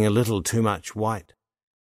 revealing a little too much white.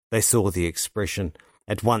 They saw the expression,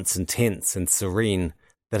 at once intense and serene,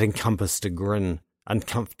 that encompassed a grin,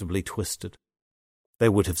 uncomfortably twisted. They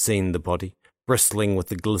would have seen the body, bristling with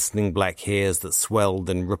the glistening black hairs that swelled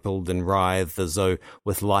and rippled and writhed as though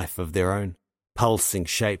with life of their own, pulsing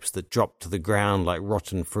shapes that dropped to the ground like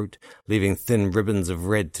rotten fruit, leaving thin ribbons of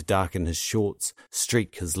red to darken his shorts,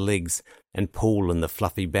 streak his legs, and pool in the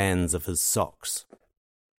fluffy bands of his socks.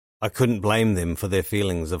 I couldn't blame them for their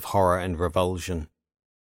feelings of horror and revulsion.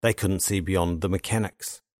 They couldn't see beyond the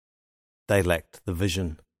mechanics. They lacked the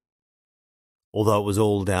vision. Although it was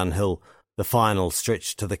all downhill, the final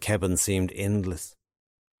stretch to the cabin seemed endless.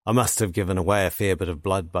 I must have given away a fair bit of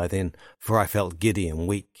blood by then, for I felt giddy and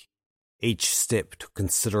weak. Each step took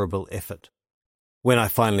considerable effort. When I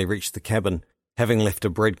finally reached the cabin, Having left a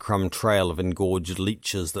breadcrumb trail of engorged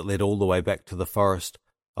leeches that led all the way back to the forest,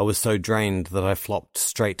 I was so drained that I flopped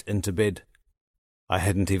straight into bed. I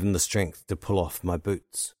hadn't even the strength to pull off my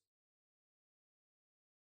boots.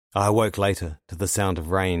 I awoke later to the sound of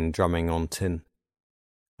rain drumming on tin.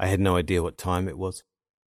 I had no idea what time it was.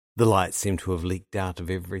 The light seemed to have leaked out of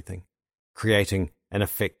everything, creating an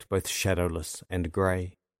effect both shadowless and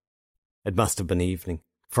grey. It must have been evening,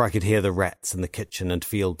 for I could hear the rats in the kitchen and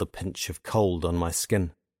feel the pinch of cold on my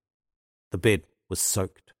skin. The bed was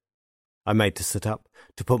soaked. I made to sit up,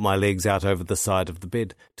 to put my legs out over the side of the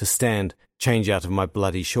bed, to stand, change out of my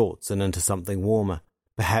bloody shorts and into something warmer,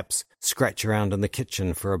 perhaps scratch around in the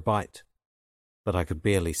kitchen for a bite. But I could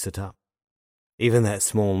barely sit up. Even that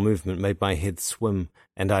small movement made my head swim,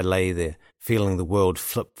 and I lay there, feeling the world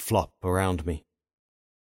flip-flop around me.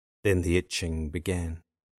 Then the itching began.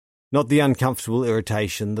 Not the uncomfortable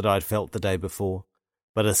irritation that I'd felt the day before,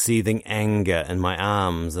 but a seething anger in my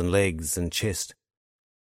arms and legs and chest.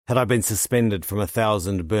 Had I been suspended from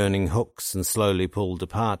 1,000 burning hooks and slowly pulled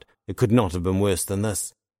apart, it could not have been worse than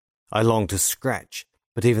this. I longed to scratch,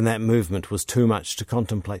 but even that movement was too much to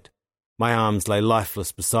contemplate. My arms lay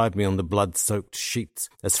lifeless beside me on the blood-soaked sheets,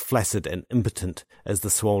 as flaccid and impotent as the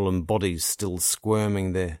swollen bodies still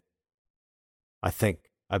squirming there. I think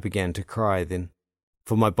I began to cry then,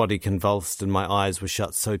 for my body convulsed and my eyes were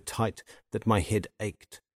shut so tight that my head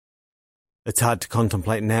ached. It's hard to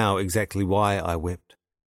contemplate now exactly why I wept.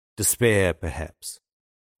 Despair, perhaps,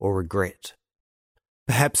 or regret.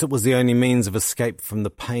 Perhaps it was the only means of escape from the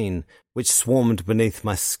pain which swarmed beneath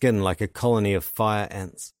my skin like a colony of fire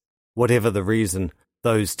ants. Whatever the reason,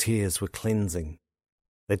 those tears were cleansing.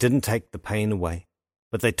 They didn't take the pain away,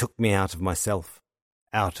 but they took me out of myself,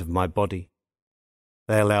 out of my body.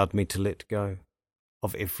 They allowed me to let go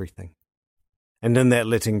of everything. And in that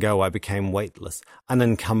letting go I became weightless,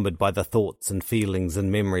 unencumbered by the thoughts and feelings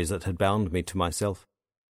and memories that had bound me to myself.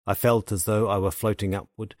 I felt as though I were floating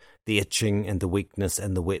upward, the itching and the weakness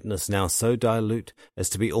and the wetness now so dilute as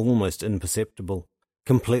to be almost imperceptible,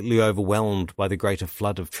 completely overwhelmed by the greater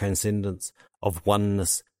flood of transcendence, of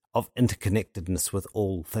oneness, of interconnectedness with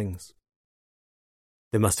all things.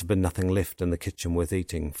 There must have been nothing left in the kitchen worth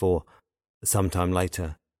eating, for, some time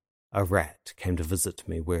later, a rat came to visit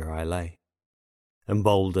me where I lay.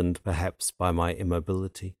 Emboldened perhaps by my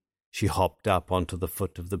immobility, she hopped up onto the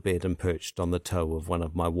foot of the bed and perched on the toe of one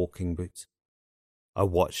of my walking boots. I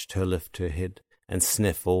watched her lift her head and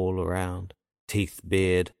sniff all around, teeth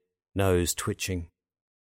bared, nose twitching.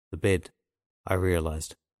 The bed, I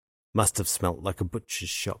realized, must have smelt like a butcher's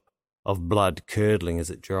shop, of blood curdling as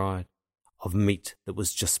it dried, of meat that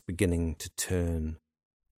was just beginning to turn.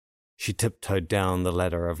 She tiptoed down the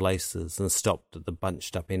ladder of laces and stopped at the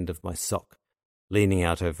bunched-up end of my sock, leaning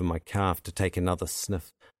out over my calf to take another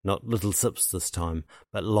sniff, not little sips this time,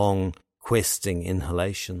 but long, questing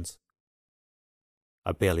inhalations.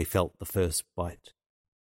 I barely felt the first bite,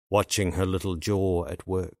 watching her little jaw at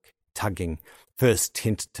work, tugging, first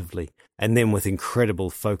tentatively, and then with incredible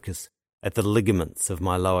focus, at the ligaments of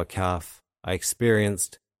my lower calf. I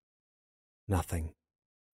experienced nothing.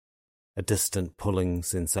 A distant pulling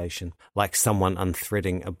sensation, like someone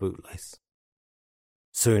unthreading a bootlace.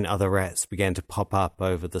 Soon other rats began to pop up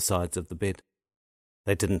over the sides of the bed.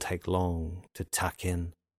 They didn't take long to tuck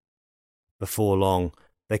in. Before long,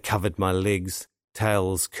 they covered my legs,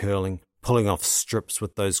 tails curling, pulling off strips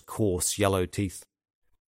with those coarse yellow teeth.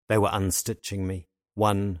 They were unstitching me,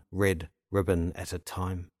 one red ribbon at a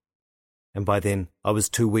time. And by then I was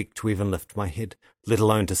too weak to even lift my head, let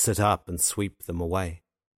alone to sit up and sweep them away.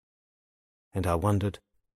 And I wondered,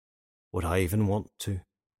 would I even want to?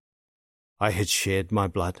 I had shared my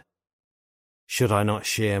blood. Should I not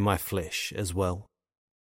share my flesh as well?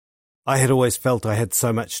 I had always felt I had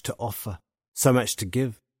so much to offer, so much to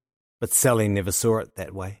give, but Sally never saw it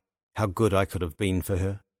that way, how good I could have been for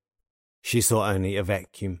her. She saw only a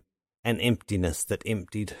vacuum, an emptiness that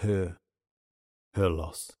emptied her. Her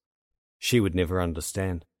loss. She would never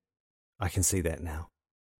understand. I can see that now.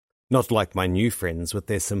 Not like my new friends with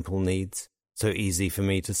their simple needs, so easy for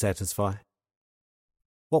me to satisfy.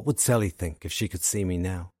 What would Sally think if she could see me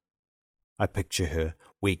now? I picture her,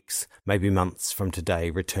 weeks, maybe months from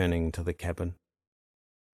today, returning to the cabin.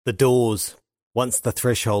 The doors, once the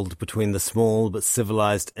threshold between the small but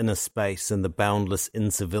civilized inner space and the boundless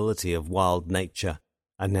incivility of wild nature,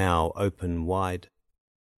 are now open wide.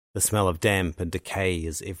 The smell of damp and decay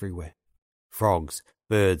is everywhere. Frogs,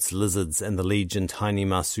 birds, lizards, and the legion tiny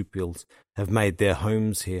marsupials have made their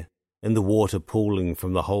homes here, in the water pooling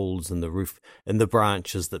from the holes in the roof, in the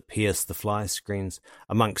branches that pierce the fly screens,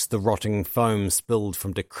 amongst the rotting foam spilled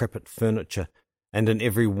from decrepit furniture, and in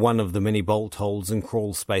every one of the many bolt holes and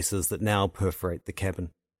crawl spaces that now perforate the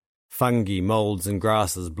cabin, fungi, moulds, and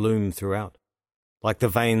grasses bloom throughout. Like the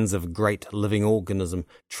veins of a great living organism,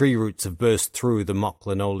 tree roots have burst through the mock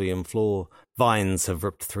linoleum floor, vines have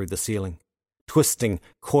ripped through the ceiling. Twisting,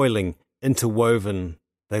 coiling, interwoven,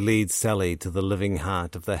 they lead Sally to the living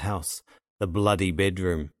heart of the house, the bloody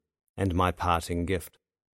bedroom, and my parting gift.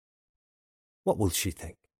 What will she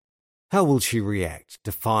think? How will she react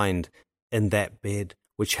to find in that bed,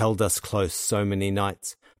 which held us close so many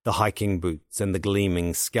nights, the hiking boots and the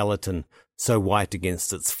gleaming skeleton, so white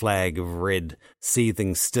against its flag of red,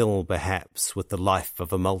 seething still perhaps with the life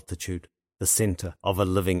of a multitude, the centre of a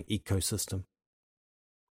living ecosystem?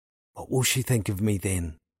 What will she think of me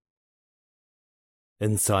then?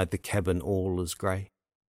 Inside the cabin all is grey.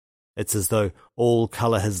 It's as though all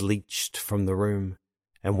colour has leached from the room,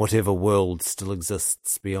 and whatever world still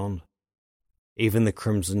exists beyond. Even the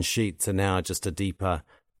crimson sheets are now just a deeper,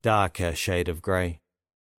 darker shade of grey.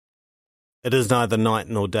 It is neither night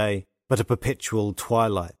nor day, but a perpetual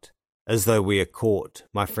twilight, as though we are caught,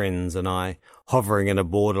 my friends and I, hovering in a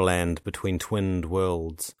borderland between twinned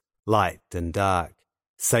worlds, light and dark,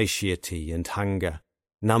 satiety and hunger,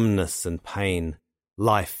 numbness and pain,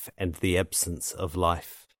 life and the absence of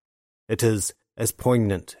life. It is as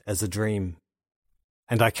poignant as a dream.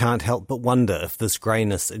 And I can't help but wonder if this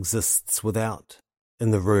greyness exists without,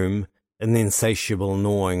 in the room, in the insatiable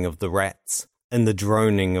gnawing of the rats, in the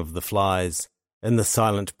droning of the flies, in the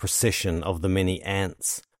silent procession of the many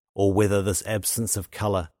ants, or whether this absence of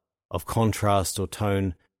colour, of contrast or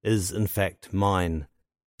tone, is in fact mine,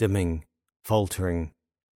 dimming, faltering,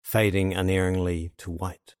 fading unerringly to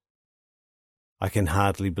white. I can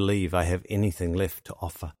hardly believe I have anything left to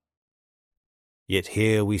offer. Yet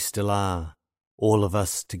here we still are, all of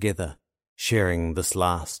us together, sharing this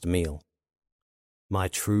last meal. My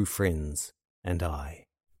true friends and I.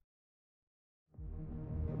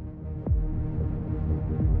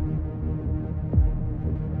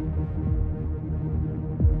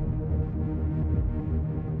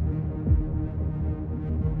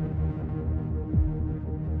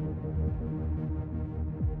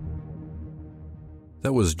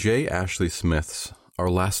 That was J. Ashley Smith's Our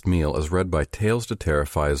Last Meal, as read by Tales to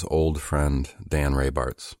Terrify's old friend, Dan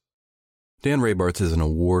Raybarts. Dan Raybarts is an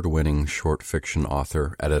award-winning short fiction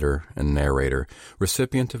author, editor, and narrator,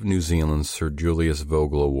 recipient of New Zealand's Sir Julius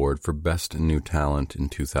Vogel Award for Best New Talent in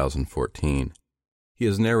 2014. He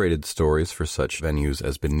has narrated stories for such venues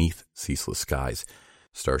as Beneath Ceaseless Skies,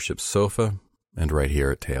 Starship Sofa, and right here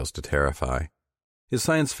at Tales to Terrify. His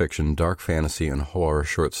science fiction, dark fantasy, and horror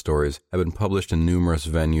short stories have been published in numerous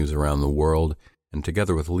venues around the world, and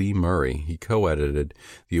together with Lee Murray, he co-edited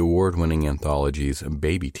the award-winning anthologies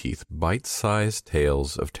Baby Teeth, Bite-Sized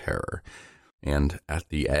Tales of Terror, and At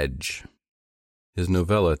the Edge. His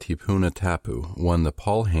novella Tipuna Tapu won the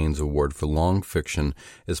Paul Haynes Award for Long Fiction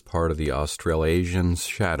as part of the Australasian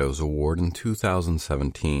Shadows Award in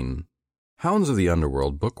 2017. Hounds of the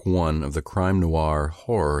Underworld, Book 1 of the crime noir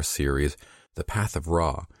horror series The Path of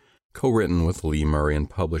Ra, co-written with Lee Murray and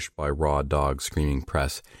published by Raw Dog Screaming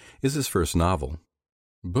Press, is his first novel.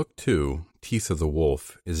 Book 2, Teeth of the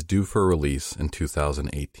Wolf, is due for release in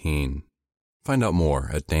 2018. Find out more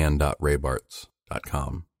at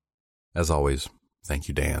dan.raybarts.com. As always, thank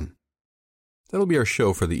you, Dan. That'll be our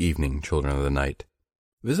show for the evening, Children of the Night.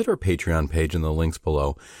 Visit our Patreon page in the links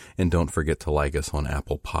below, and don't forget to like us on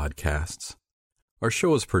Apple Podcasts. Our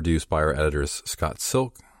show is produced by our editors Scott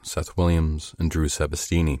Silk, Seth Williams, and Drew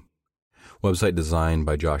Sebastini. Website design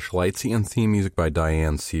by Josh Lightsey and theme music by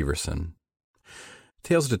Diane Severson.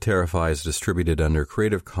 Tales to Terrify is distributed under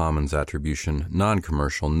Creative Commons Attribution,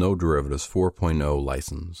 Non-Commercial, No Derivatives 4.0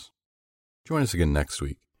 license. Join us again next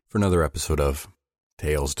week for another episode of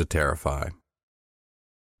Tales to Terrify.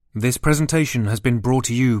 This presentation has been brought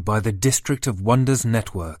to you by the District of Wonders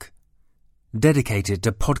Network, dedicated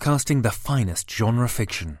to podcasting the finest genre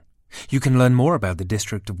fiction. You can learn more about the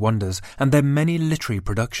District of Wonders and their many literary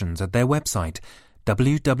productions at their website,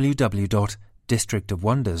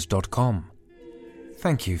 www.districtofwonders.com.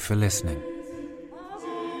 Thank you for listening.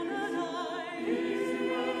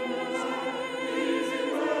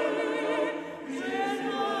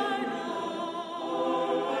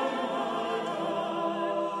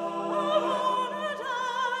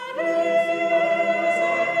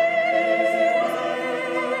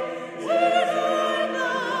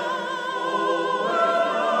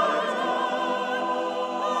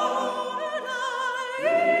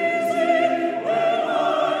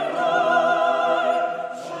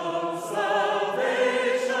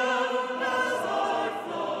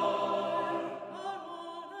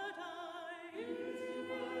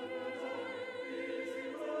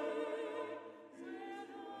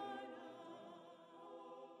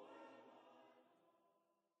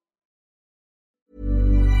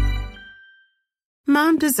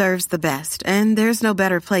 Mom deserves the best, and there's no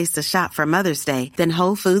better place to shop for Mother's Day than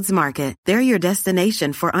Whole Foods Market. They're your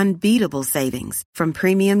destination for unbeatable savings, from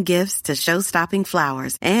premium gifts to show-stopping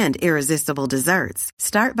flowers and irresistible desserts.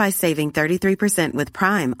 Start by saving 33% with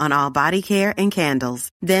Prime on all body care and candles.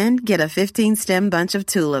 Then get a 15-stem bunch of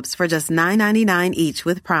tulips for just $9.99 each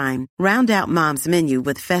with Prime. Round out Mom's menu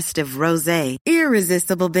with festive rosé,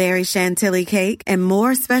 irresistible berry chantilly cake, and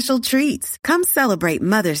more special treats. Come celebrate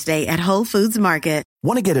Mother's Day at Whole Foods Market.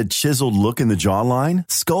 Want to get a chiseled look in the jawline?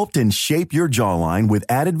 Sculpt and shape your jawline with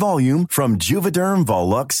added volume from Juvederm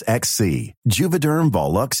Volux XC. Juvederm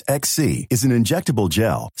Volux XC is an injectable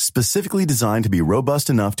gel specifically designed to be robust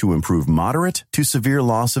enough to improve moderate to severe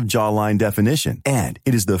loss of jawline definition. And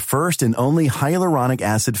it is the first and only hyaluronic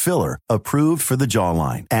acid filler approved for the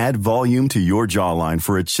jawline. Add volume to your jawline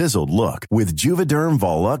for a chiseled look with Juvederm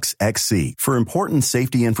Volux XC. For important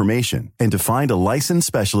safety information and to find a licensed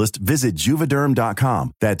specialist, visit Juvederm.com.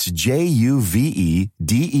 That's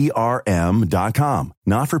Juvederm.com.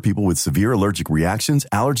 Not for people with severe allergic reactions,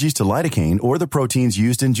 allergies to lidocaine, or the proteins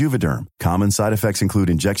used in Juvederm. Common side effects include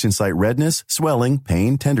injection site redness, swelling,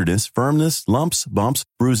 pain, tenderness, firmness, lumps, bumps,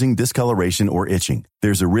 bruising, discoloration, or itching.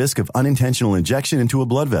 There's a risk of unintentional injection into a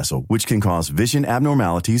blood vessel, which can cause vision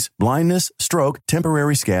abnormalities, blindness, stroke,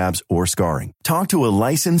 temporary scabs, or scarring. Talk to a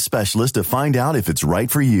licensed specialist to find out if it's right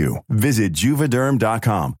for you. Visit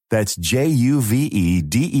Juvederm.com. That's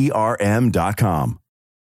Juvederm.com.